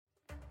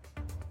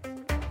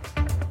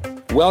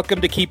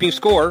Welcome to Keeping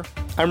Score.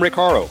 I'm Rick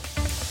Horrow.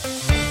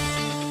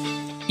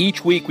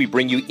 Each week we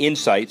bring you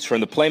insights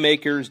from the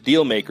playmakers,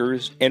 deal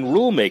makers, and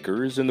rule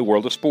makers in the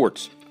world of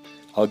sports.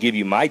 I'll give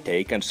you my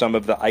take on some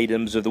of the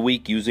items of the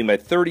week using my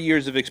 30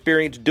 years of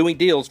experience doing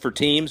deals for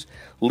teams,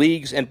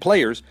 leagues, and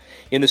players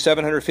in the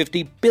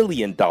 $750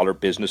 billion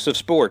business of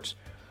sports.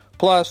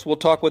 Plus, we'll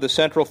talk with a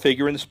central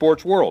figure in the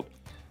sports world.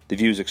 The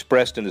views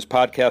expressed in this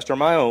podcast are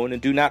my own and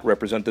do not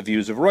represent the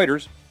views of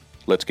Reuters.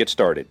 Let's get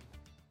started.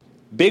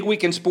 Big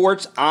week in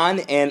sports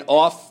on and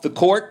off the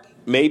court,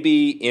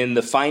 maybe in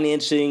the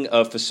financing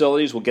of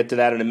facilities. We'll get to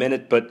that in a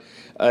minute, but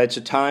it's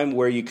a time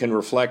where you can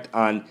reflect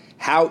on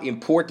how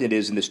important it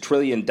is in this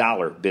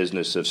trillion-dollar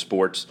business of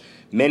sports.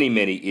 Many,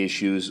 many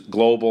issues,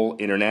 global,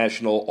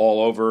 international,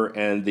 all over,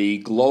 and the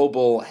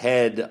global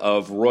head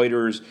of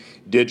Reuters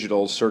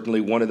Digital,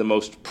 certainly one of the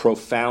most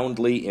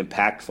profoundly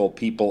impactful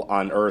people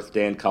on earth,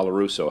 Dan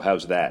Colarusso.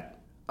 How's that?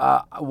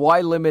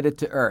 Why limit it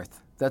to Earth?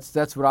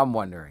 That's what I'm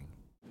wondering.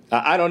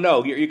 I don't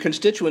know. Your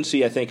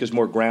constituency, I think, is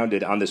more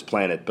grounded on this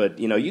planet, but,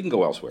 you can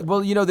go elsewhere.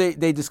 Well,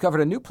 they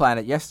discovered a new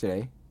planet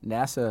yesterday.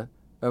 NASA,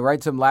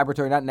 some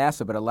laboratory, not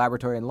NASA, but a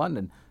laboratory in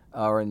London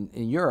or in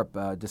Europe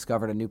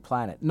discovered a new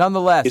planet.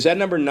 Nonetheless. Is that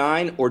number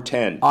 9 or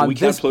 10? Do we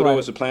count Pluto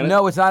as a planet?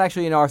 No, it's not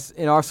actually in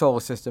our solar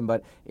system,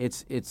 but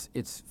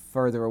it's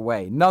further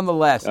away.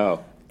 Nonetheless,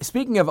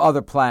 Speaking of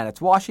other planets,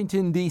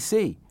 Washington,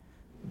 D.C.,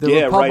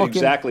 right,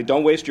 exactly.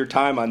 Don't waste your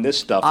time on this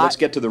stuff. Let's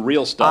get to the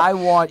real stuff. I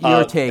want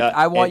your take.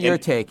 Your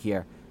take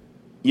here.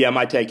 Yeah,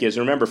 my take is,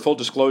 and remember, full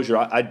disclosure,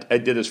 I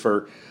did this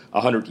for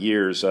 100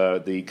 years,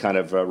 the kind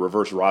of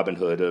reverse Robin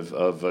Hood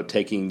of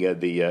taking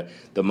the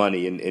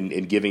money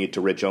and giving it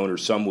to rich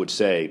owners, some would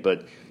say.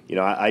 But,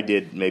 I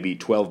did maybe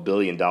 $12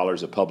 billion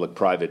of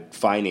public-private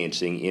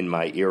financing in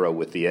my era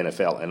with the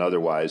NFL and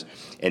otherwise.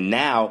 And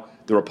now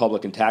the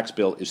Republican tax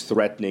bill is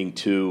threatening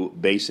to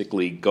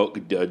basically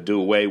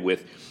do away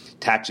with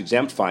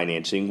tax-exempt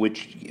financing,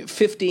 which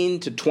 15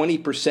 to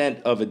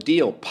 20% of a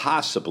deal,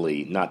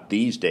 possibly, not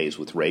these days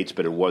with rates,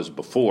 but it was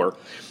before.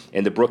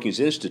 And the Brookings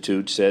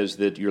Institute says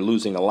that you're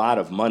losing a lot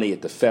of money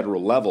at the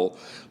federal level.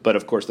 But,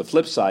 of course, the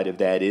flip side of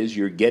that is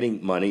you're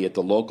getting money at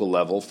the local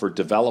level for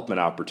development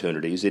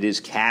opportunities. It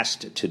is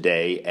cast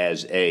today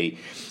as a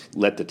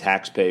let the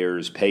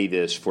taxpayers pay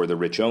this for the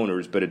rich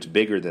owners, but it's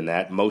bigger than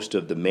that. Most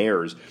of the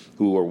mayors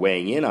who are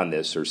weighing in on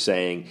this are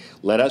saying,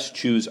 let us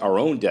choose our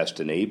own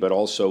destiny, but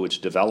also it's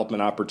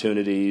development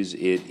opportunities.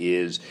 It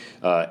is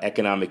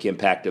economic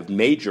impact of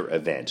major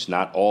events,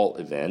 not all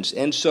events.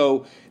 And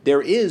so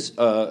there is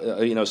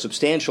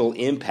substantial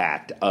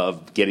impact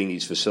of getting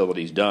these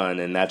facilities done,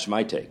 and that's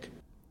my take.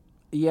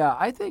 Yeah,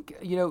 I think,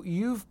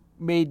 you've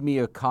made me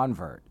a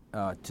convert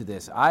to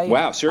this.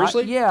 Wow,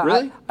 seriously?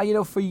 Really?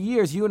 I, for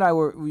years, you and I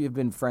we have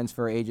been friends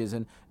for ages,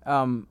 and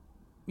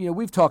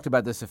we've talked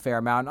about this a fair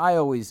amount. I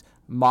always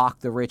mock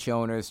the rich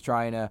owners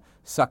trying to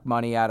suck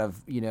money out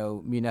of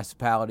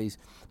municipalities.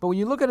 But when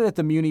you look at it at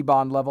the muni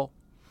bond level,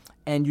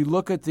 and you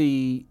look at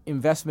the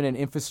investment in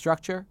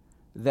infrastructure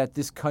that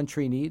this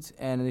country needs,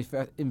 and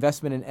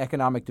investment in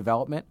economic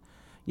development,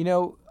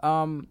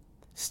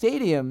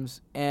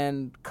 stadiums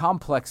and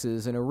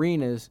complexes and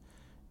arenas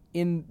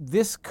in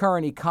this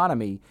current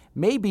economy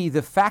may be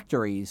the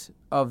factories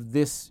of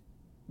this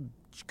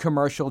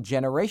commercial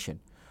generation.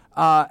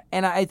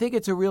 And I think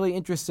it's a really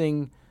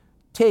interesting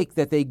take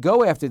that they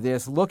go after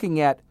this, looking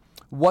at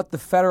what the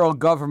federal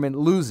government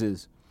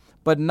loses,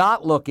 but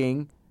not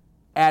looking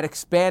at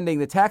expanding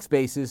the tax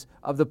bases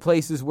of the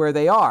places where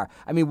they are.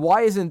 I mean,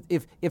 why isn't,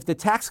 if the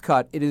tax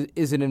cut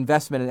is an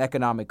investment in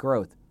economic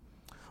growth,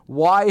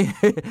 why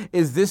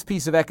is this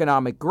piece of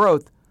economic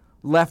growth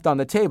left on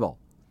the table?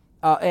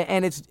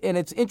 And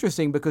it's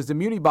interesting because the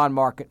muni bond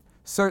market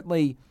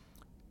certainly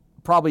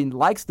probably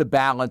likes the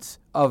balance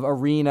of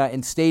arena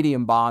and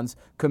stadium bonds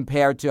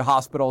compared to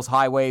hospitals,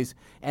 highways,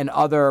 and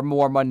other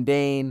more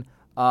mundane,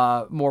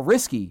 more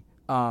risky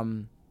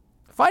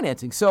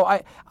financing. So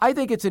I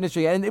think it's an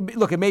interesting. And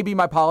look, it may be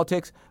my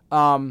politics,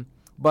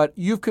 but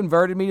you've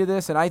converted me to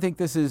this, and I think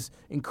this is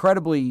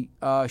incredibly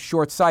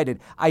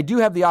short-sighted. I do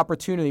have the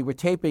opportunity. We're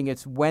taping.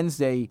 It's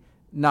Wednesday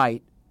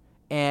night,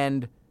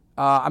 and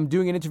I'm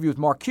doing an interview with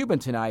Mark Cuban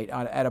tonight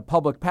at a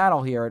public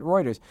panel here at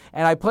Reuters,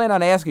 and I plan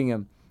on asking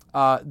him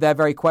that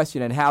very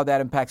question and how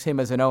that impacts him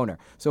as an owner.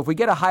 So if we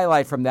get a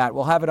highlight from that,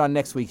 we'll have it on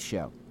next week's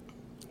show.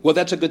 Well,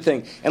 that's a good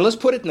thing. And let's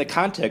put it in the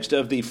context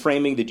of the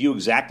framing that you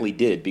exactly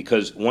did,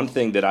 because one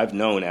thing that I've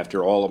known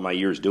after all of my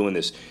years doing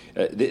this,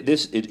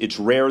 it's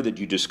rare that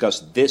you discuss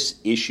this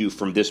issue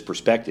from this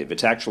perspective.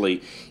 It's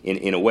actually,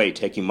 in a way,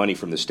 taking money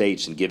from the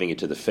states and giving it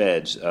to the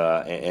feds,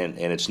 and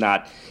it's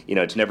not,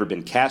 it's never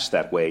been cast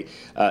that way.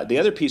 The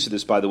other piece of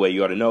this, by the way,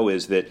 you ought to know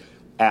is that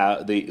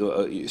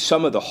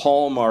some of the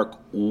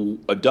hallmark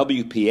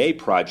WPA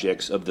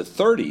projects of the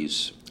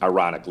 30s,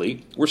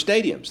 ironically, were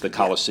stadiums, the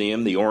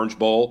Coliseum, the Orange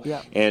Bowl,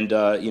 and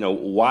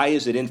why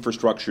is it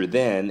infrastructure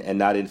then and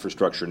not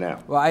infrastructure now?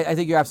 Well, I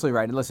think you're absolutely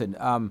right. And listen,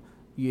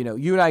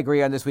 you and I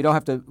agree on this. We don't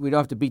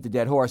have to beat the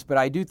dead horse, but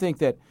I do think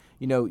that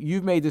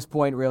you've made this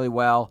point really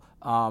well.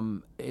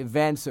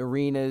 Events,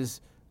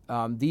 arenas,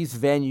 These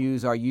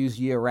venues are used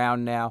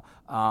year-round now.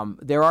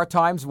 There are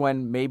times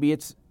when maybe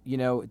it's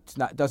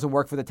doesn't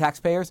work for the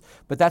taxpayers,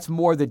 but that's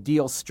more the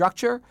deal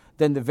structure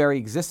than the very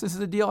existence of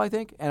the deal, I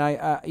think.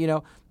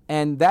 And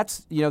and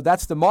that's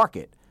the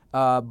market.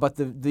 But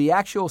the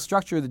actual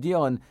structure of the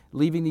deal and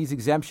leaving these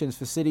exemptions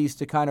for cities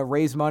to kind of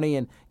raise money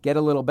and get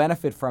a little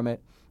benefit from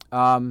it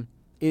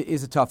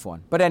is a tough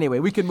one. But anyway,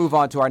 we can move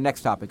on to our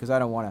next topic because I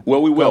don't want to.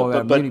 Well, we will,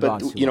 but we're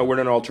in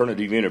an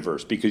alternative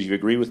universe because you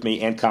agree with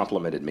me and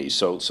complimented me.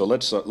 So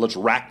let's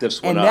rack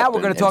this one up. And now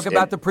we're going to talk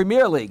about the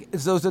Premier League.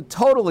 So it's a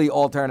totally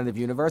alternative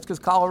universe because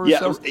Kyle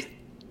Russo's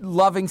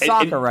loving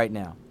soccer right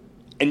now.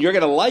 And you're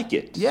going to like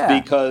it,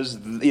 because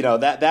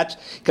that's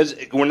because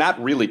we're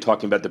not really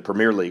talking about the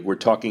Premier League. We're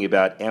talking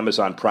about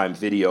Amazon Prime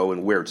Video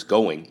and where it's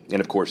going.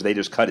 And of course, they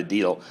just cut a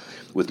deal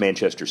with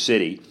Manchester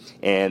City,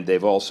 and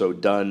they've also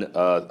done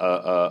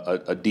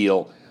a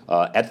deal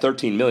at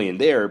 $13 million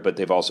there. But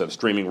they've also have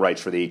streaming rights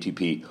for the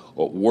ATP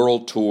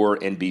World Tour,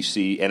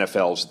 NBC,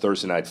 NFL's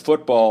Thursday Night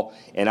Football,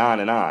 and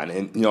on and on.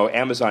 And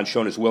Amazon's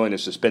shown its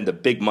willingness to spend the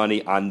big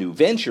money on new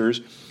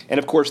ventures. And,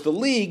 of course, the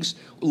leagues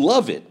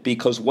love it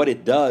because what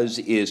it does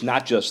is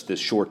not just the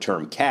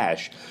short-term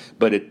cash,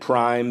 but it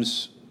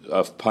primes,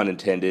 pun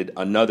intended,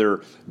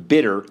 another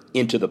bidder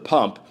into the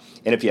pump.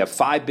 And if you have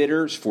 5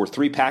 bidders for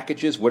 3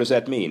 packages, what does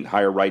that mean?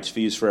 Higher rights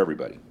fees for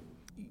everybody.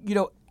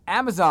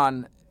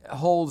 Amazon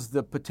holds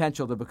the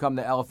potential to become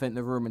the elephant in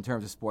the room in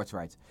terms of sports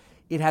rights.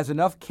 It has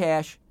enough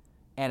cash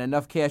and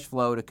enough cash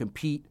flow to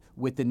compete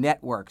with the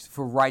networks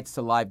for rights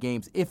to live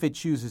games if it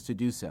chooses to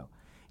do so.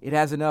 It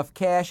has enough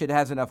cash, it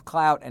has enough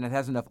clout, and it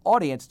has enough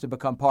audience to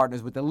become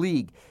partners with the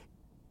league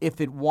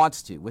if it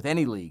wants to, with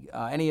any league,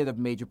 any of the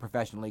major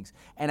professional leagues,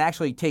 and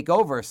actually take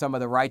over some of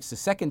the rights to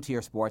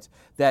second-tier sports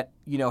that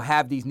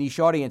have these niche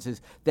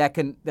audiences that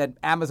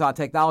Amazon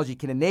technology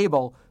can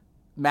enable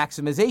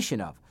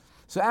maximization of.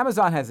 So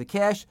Amazon has the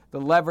cash,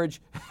 the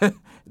leverage,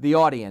 the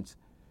audience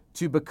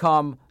to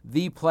become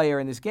the player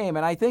in this game.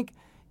 And I think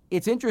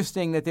it's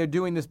interesting that they're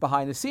doing this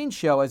behind-the-scenes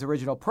show as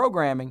original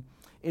programming.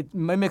 It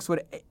mimics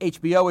what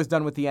HBO has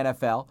done with the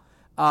NFL.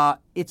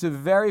 It's a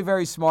very,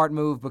 very smart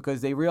move because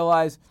they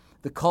realize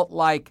the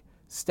cult-like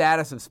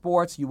status of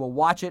sports. You will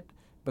watch it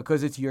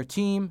because it's your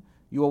team.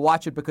 You will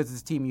watch it because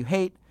it's a team you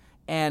hate.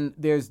 And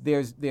there's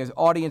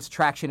audience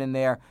traction in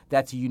there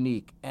that's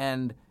unique.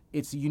 And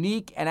it's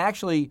unique and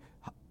actually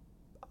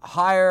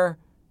higher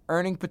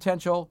earning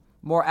potential,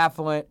 more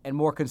affluent, and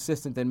more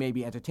consistent than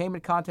maybe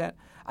entertainment content.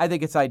 I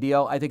think it's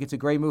ideal. I think it's a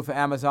great move for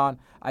Amazon.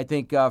 I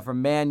think for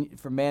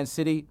Man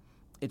City,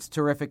 it's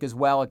terrific as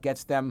well. It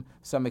gets them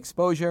some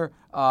exposure.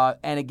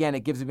 And again,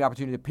 it gives them the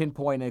opportunity to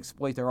pinpoint and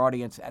exploit their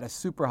audience at a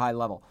super high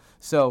level.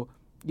 So,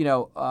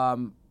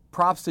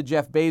 props to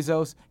Jeff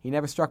Bezos. He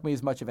never struck me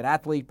as much of an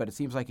athlete, but it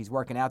seems like he's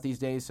working out these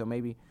days. So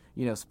maybe,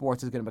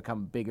 sports is going to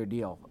become a bigger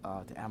deal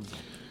to Amazon.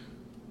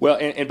 Well,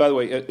 and by the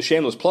way, a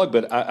shameless plug,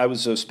 but I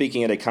was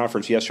speaking at a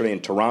conference yesterday in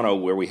Toronto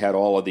where we had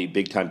all of the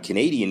big-time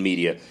Canadian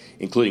media,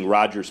 including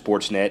Rogers,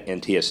 Sportsnet, and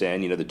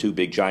TSN, the 2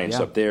 big giants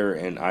up there,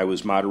 and I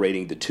was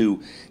moderating the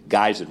 2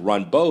 guys that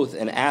run both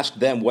and asked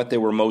them what they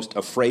were most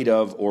afraid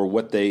of or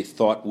what they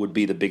thought would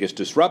be the biggest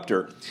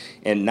disruptor.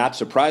 And not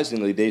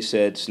surprisingly, they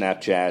said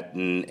Snapchat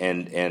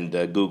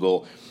and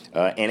Google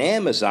and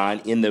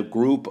Amazon in the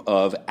group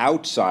of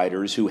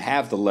outsiders who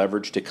have the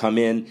leverage to come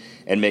in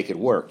and make it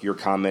work. Your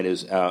comment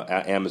is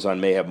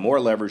Amazon may have more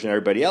leverage than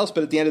everybody else,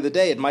 but at the end of the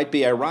day, it might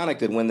be ironic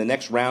that when the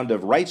next round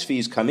of rights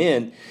fees come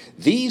in,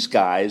 these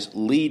guys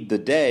lead the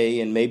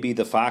day, and maybe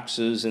the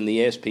Foxes and the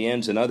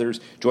ESPNs and others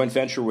joint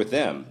venture with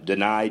them.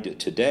 Denied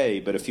today,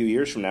 but a few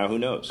years from now, who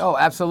knows? Oh,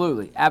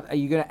 absolutely.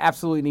 You're going to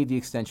absolutely need the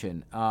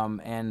extension,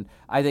 and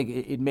I think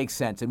it makes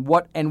sense. And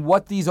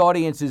what these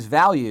audiences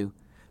value,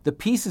 the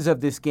pieces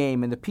of this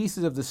game and the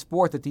pieces of the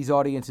sport that these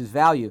audiences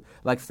value,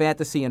 like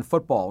fantasy and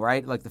football,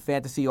 right? Like the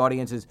fantasy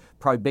audience is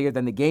probably bigger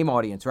than the game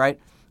audience, right?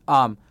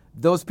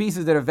 Those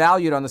pieces that are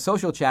valued on the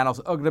social channels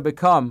are going to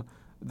become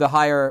the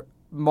higher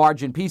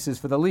margin pieces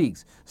for the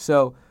leagues.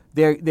 So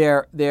their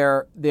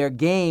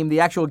game, the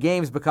actual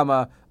games become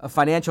a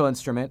financial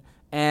instrument,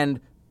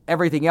 and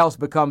everything else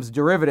becomes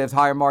derivatives,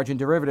 higher margin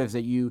derivatives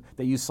that you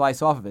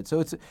slice off of it.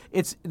 So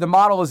it's the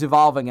model is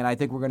evolving, and I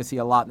think we're going to see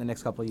a lot in the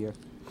next couple of years.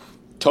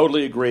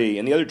 Totally agree.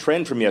 And the other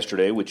trend from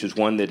yesterday, which is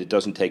one that it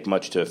doesn't take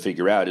much to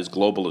figure out, is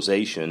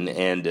globalization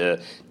and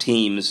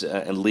teams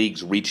and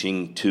leagues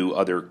reaching to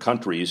other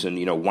countries. And,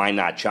 why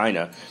not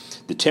China?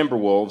 The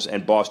Timberwolves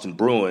and Boston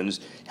Bruins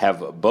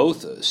have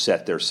both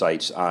set their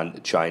sights on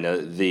China.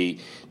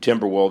 The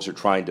Timberwolves are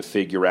trying to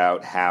figure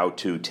out how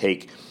to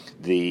take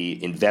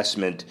the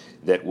investment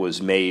that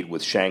was made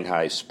with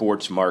Shanghai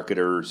sports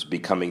marketers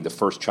becoming the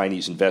first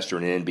Chinese investor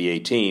in an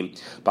NBA team,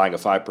 buying a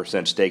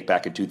 5% stake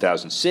back in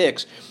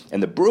 2006.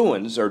 And the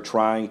Bruins are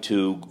trying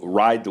to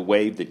ride the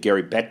wave that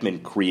Gary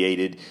Bettman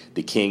created.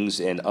 The Kings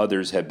and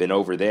others have been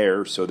over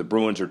there, so the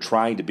Bruins are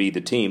trying to be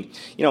the team.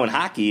 In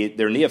hockey,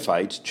 they're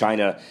neophytes.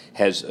 China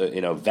has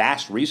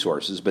vast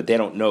resources, but they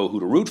don't know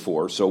who to root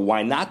for, so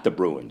why not the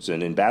Bruins?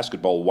 And in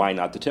basketball, why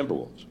not the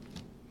Timberwolves?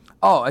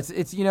 Oh,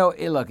 it's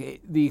look,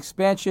 the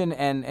expansion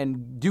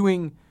and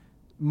doing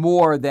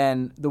more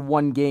than the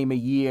one game a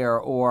year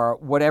or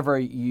whatever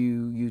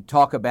you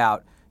talk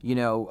about,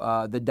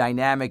 the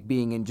dynamic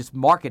being in just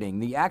marketing.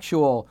 The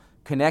actual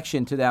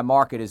connection to that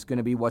market is going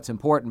to be what's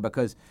important,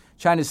 because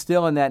China's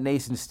still in that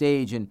nascent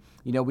stage. And,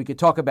 we could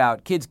talk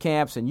about kids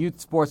camps and youth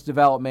sports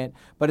development,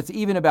 but it's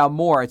even about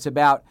more. It's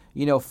about,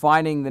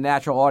 finding the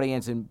natural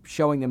audience and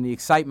showing them the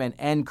excitement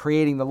and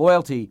creating the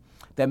loyalty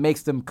that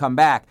makes them come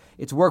back.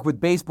 It's worked with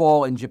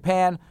baseball in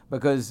Japan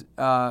because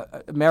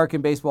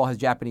American baseball has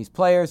Japanese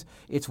players.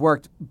 It's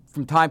worked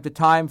from time to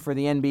time for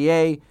the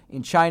NBA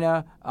in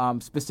China,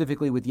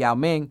 specifically with Yao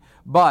Ming.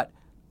 But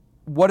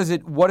what is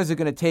it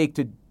going to take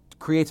to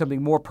create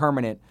something more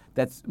permanent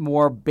that's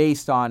more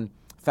based on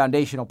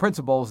foundational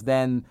principles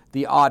than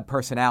the odd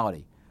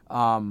personality,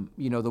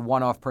 the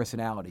one-off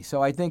personality?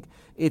 So I think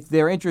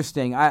they're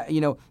interesting.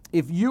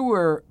 If you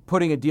were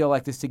putting a deal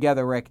like this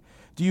together, Rick,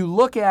 do you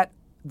look at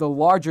the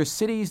larger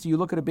cities? Do you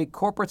look at a big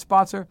corporate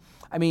sponsor?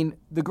 I mean,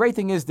 the great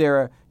thing is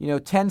there are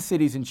 10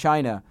 cities in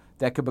China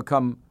that could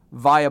become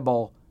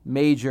viable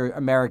major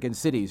American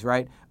cities,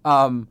 right?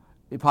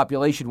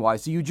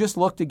 Population-wise. Do you just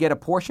look to get a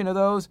portion of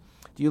those?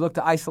 Do you look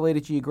to isolate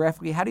it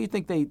geographically? How do you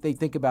think they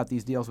think about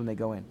these deals when they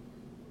go in?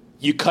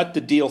 You cut the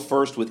deal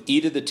first with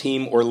either the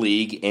team or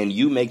league, and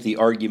you make the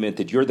argument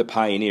that you're the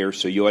pioneer,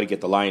 so you ought to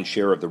get the lion's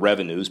share of the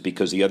revenues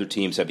because the other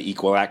teams have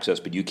equal access,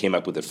 but you came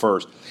up with it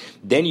first.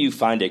 Then you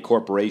find a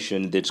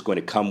corporation that's going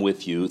to come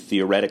with you,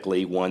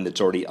 theoretically one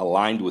that's already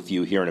aligned with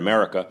you here in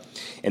America.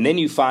 And then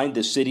you find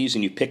the cities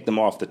and you pick them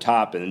off the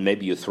top, and then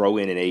maybe you throw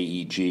in an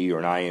AEG or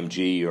an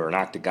IMG or an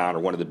Octagon or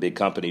one of the big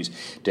companies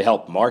to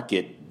help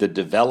market the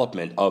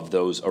development of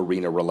those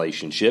arena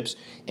relationships,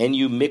 and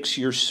you mix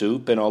your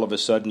soup, and all of a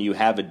sudden you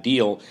have a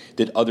deal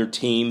that other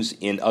teams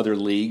in other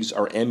leagues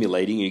are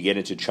emulating. You get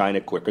into China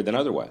quicker than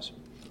otherwise.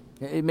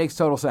 It makes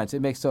total sense.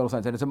 And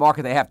it's a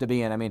market they have to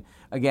be in. I mean,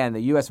 again,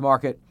 the U.S.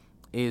 market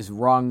is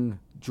wrung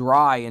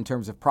dry in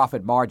terms of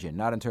profit margin,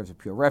 not in terms of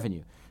pure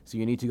revenue. So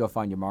you need to go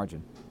find your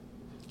margin.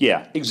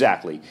 Yeah,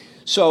 exactly.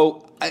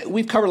 So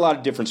we've covered a lot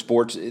of different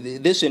sports.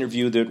 This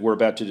interview that we're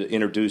about to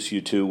introduce you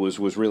to was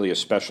really a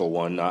special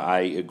one.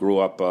 I grew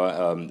up,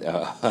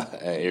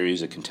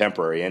 he's a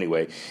contemporary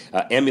anyway,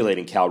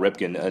 emulating Cal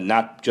Ripken,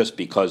 not just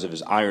because of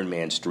his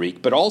Ironman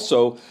streak, but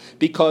also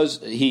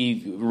because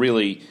he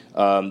really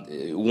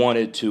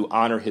wanted to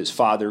honor his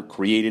father,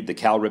 created the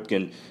Cal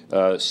Ripken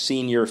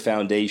Senior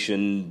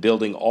Foundation,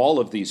 building all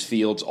of these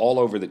fields all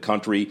over the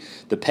country.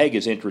 The peg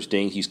is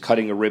interesting. He's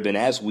cutting a ribbon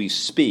as we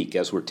speak,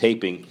 as we're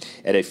taping,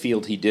 at a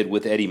field he did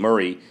with Eddie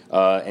Murray,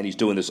 and he's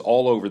doing this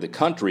all over the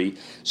country.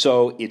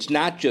 So it's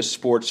not just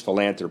sports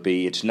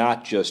philanthropy. It's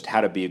not just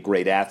how to be a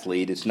great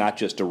athlete. It's not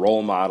just a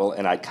role model,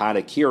 an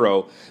iconic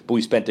hero, but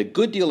we spent a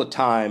good deal of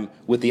time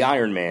with the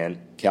Iron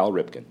Man, Cal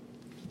Ripken.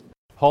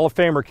 Hall of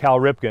Famer Cal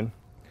Ripken,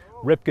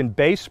 Ripken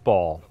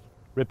Baseball,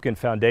 Ripken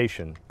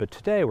Foundation. But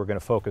today we're going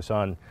to focus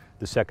on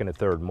the second and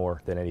third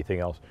more than anything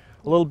else.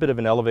 A little bit of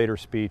an elevator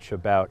speech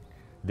about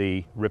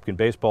the Ripken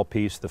Baseball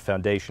piece, the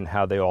foundation,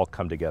 how they all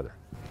come together.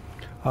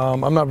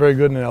 I'm not very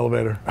good in an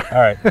elevator. All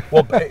right.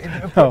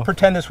 Well,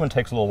 pretend this one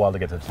takes a little while to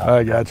get to the top.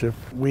 I got you.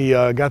 We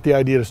got the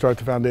idea to start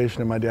the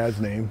foundation in my dad's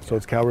name, so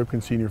it's Cal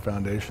Ripken Senior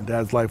Foundation.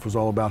 Dad's life was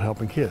all about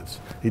helping kids.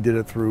 He did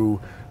it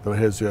through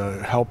his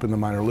help in the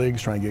minor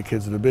leagues, trying to get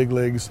kids to the big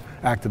leagues,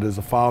 acted as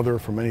a father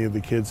for many of the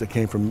kids that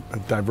came from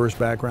diverse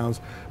backgrounds.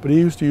 But he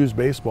used to use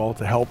baseball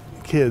to help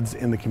kids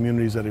in the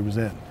communities that he was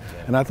in.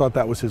 And I thought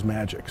that was his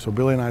magic. So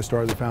Billy and I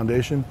started the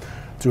foundation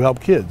to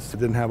help kids that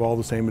didn't have all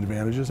the same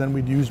advantages, and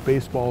we'd use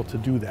baseball to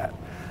do that.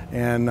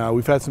 And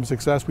we've had some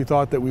success. We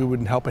thought that we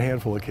would help a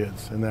handful of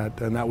kids, and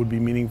that would be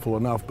meaningful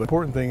enough. But the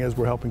important thing is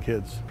we're helping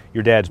kids.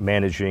 Your dad's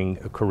managing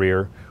a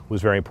career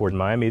was very important in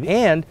Miami,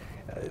 and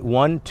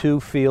won 2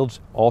 Fields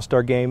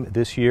All-Star game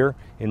this year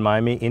in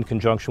Miami in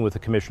conjunction with the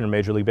commissioner of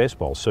Major League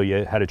Baseball. So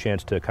you had a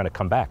chance to kind of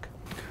come back.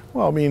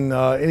 Well, I mean,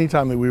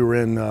 anytime that we were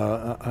in,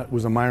 it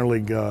was a minor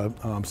league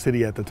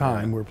city at the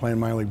time, we were playing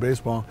minor league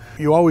baseball,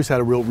 you always had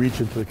a real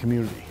reach into the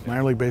community.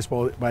 Minor league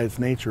baseball, by its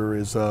nature,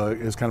 is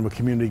kind of a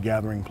community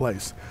gathering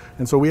place.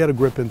 And so we had a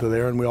grip into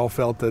there, and we all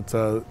felt that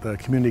the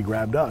community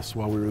grabbed us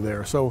while we were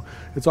there. So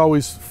it's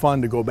always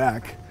fun to go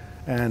back.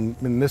 And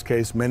in this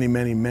case, many,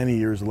 many, many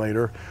years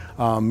later,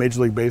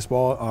 Major League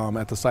Baseball,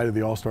 at the site of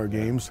the All-Star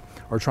Games,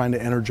 are trying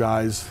to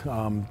energize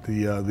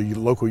the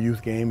local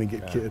youth game and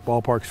get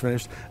ballparks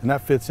finished. And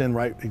that fits in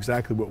right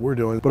exactly what we're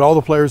doing. But all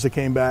the players that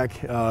came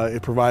back,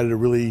 it provided a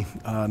really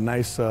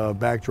nice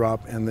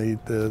backdrop, and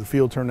the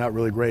field turned out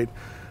really great.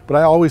 But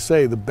I always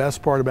say the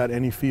best part about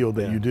any field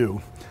that you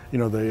do,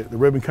 the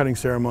ribbon cutting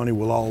ceremony,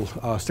 we'll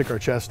all stick our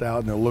chest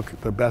out and it'll look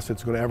the best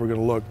it's ever going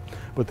to look.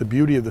 But the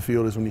beauty of the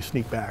field is when you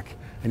sneak back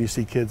and you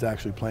see kids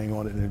actually playing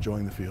on it and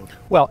enjoying the field.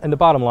 Well, and the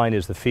bottom line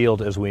is the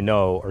field, as we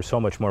know, are so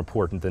much more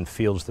important than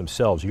fields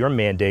themselves. Your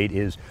mandate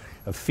is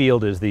a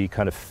field is the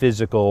kind of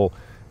physical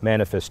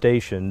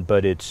manifestation,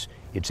 but it's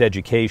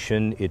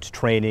education, it's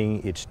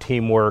training, it's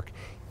teamwork,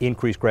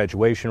 increased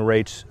graduation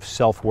rates,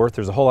 self-worth.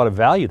 There's a whole lot of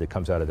value that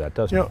comes out of that,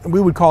 doesn't it? We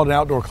would call it an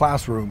outdoor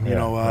classroom.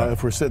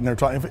 If we're sitting there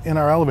talking in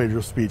our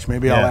elevator speech,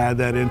 maybe I'll add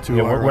that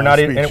into our we're not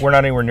speech. We're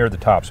not anywhere near the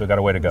top, so we've got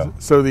a way to go.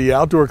 So the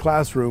outdoor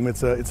classroom,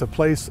 it's a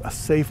place, a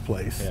safe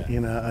place.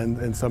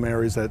 In some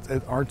areas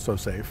that aren't so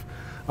safe,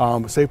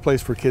 a safe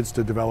place for kids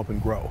to develop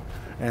and grow.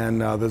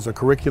 And there's a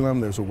curriculum,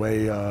 there's a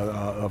way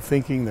of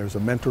thinking, there's a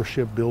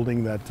mentorship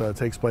building that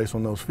takes place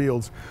on those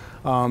fields.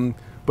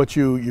 But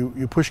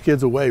you push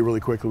kids away really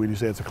quickly when you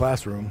say it's a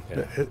classroom.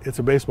 Yeah. It's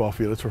a baseball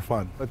field, it's for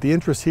fun. But the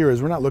interest here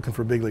is we're not looking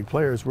for big league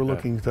players, we're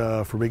looking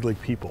for big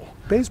league people.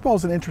 Baseball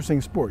is an interesting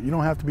sport. You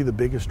don't have to be the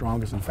biggest,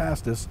 strongest, and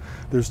fastest.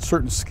 There's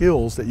certain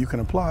skills that you can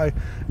apply.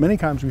 Many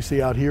times we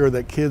see out here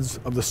that kids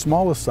of the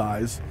smallest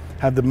size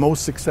have the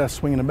most success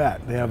swinging a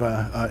bat. They have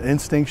an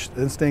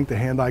instinct, a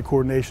hand-eye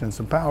coordination, and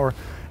some power,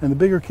 and the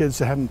bigger kids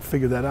haven't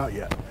figured that out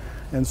yet.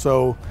 And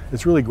so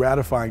it's really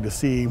gratifying to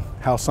see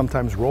how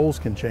sometimes roles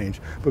can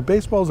change. But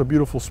baseball is a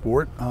beautiful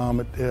sport.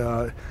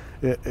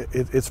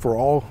 It's for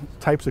all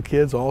types of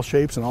kids, all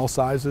shapes and all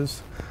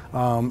sizes.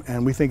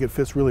 And we think it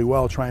fits really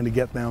well trying to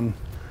get them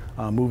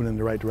moving in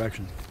the right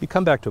direction. You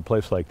come back to a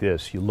place like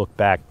this, you look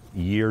back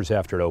years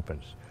after it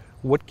opens.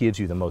 What gives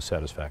you the most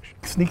satisfaction?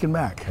 Sneaking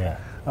back. Yeah.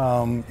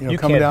 You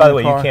can't, by the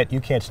way, you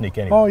can't sneak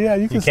anywhere. Oh yeah,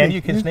 you can sneak.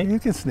 You can sneak? You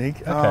can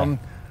sneak. Okay.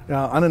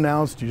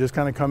 Unannounced, you just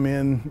kind of come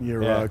in,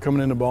 you're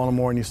coming into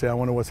Baltimore and you say, I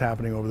wonder what's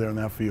happening over there in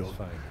that field.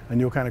 And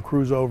you'll kind of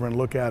cruise over and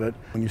look at it.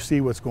 When you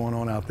see what's going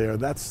on out there,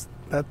 that's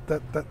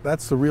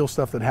the real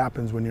stuff that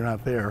happens when you're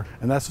not there.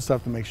 And that's the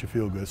stuff that makes you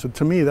feel good. So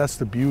to me, that's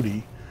the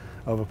beauty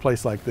of a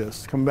place like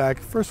this. Come back,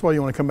 first of all,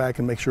 you want to come back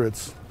and make sure it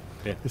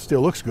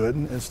still looks good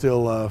and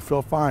still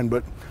feel fine.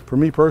 But for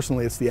me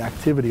personally, it's the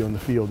activity on the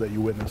field that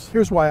you witness.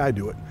 Here's why I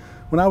do it.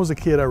 When I was a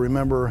kid, I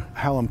remember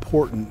how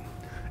important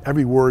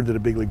every word that a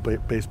big league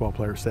baseball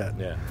player said.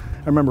 Yeah.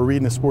 I remember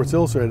reading a Sports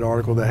Illustrated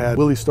article that had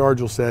Willie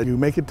Stargell said, you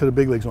make it to the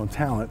big leagues on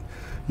talent,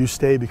 you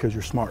stay because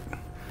you're smart.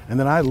 And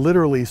then I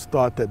literally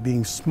thought that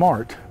being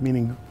smart,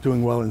 meaning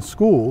doing well in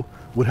school,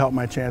 would help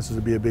my chances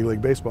to be a big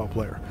league baseball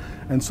player.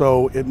 And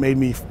so it made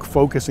me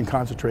focus and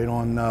concentrate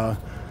on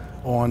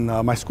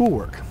my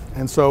schoolwork.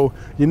 And so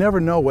you never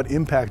know what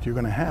impact you're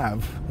going to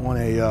have on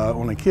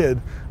a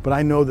kid, but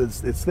I know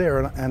that it's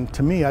there. And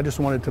to me, I just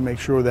wanted to make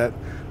sure that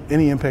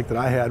any impact that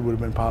I had would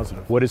have been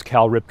positive. What does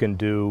Cal Ripken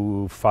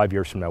do 5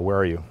 years from now? Where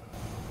are you?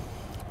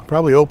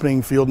 Probably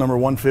opening field number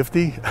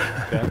 150.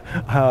 Okay.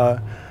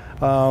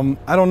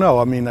 I don't know.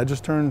 I mean, I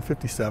just turned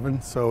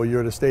 57, so you're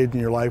at a stage in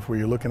your life where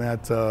you're looking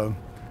at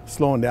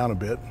slowing down a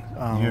bit.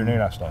 You're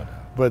not slowing down.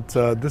 But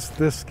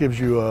this gives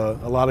you a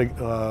lot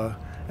of,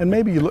 and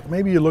maybe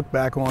you look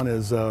back on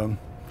as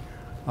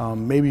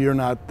maybe you're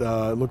not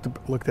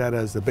looked at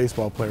as a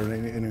baseball player.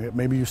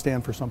 Maybe you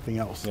stand for something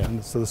else. Yeah.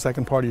 And so the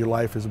second part of your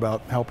life is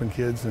about helping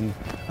kids, and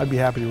I'd be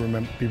happy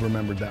to be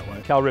remembered that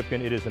way. Cal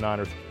Ripken, it is an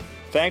honor.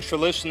 Thanks for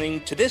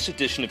listening to this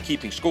edition of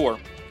Keeping Score.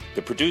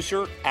 The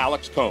producer,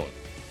 Alex Cohn.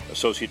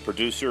 Associate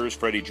producers,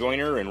 Freddie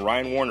Joyner and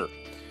Ryan Warner.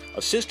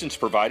 Assistance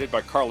provided by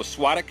Carla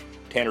Swadek,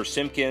 Tanner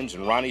Simpkins,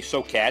 and Ronnie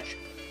Sokach.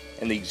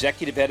 And the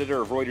executive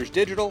editor of Reuters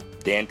Digital,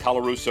 Dan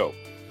Colarusso.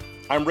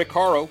 I'm Rick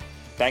Haro.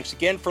 Thanks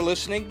again for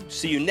listening.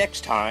 See you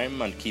next time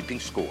on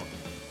Keeping Score.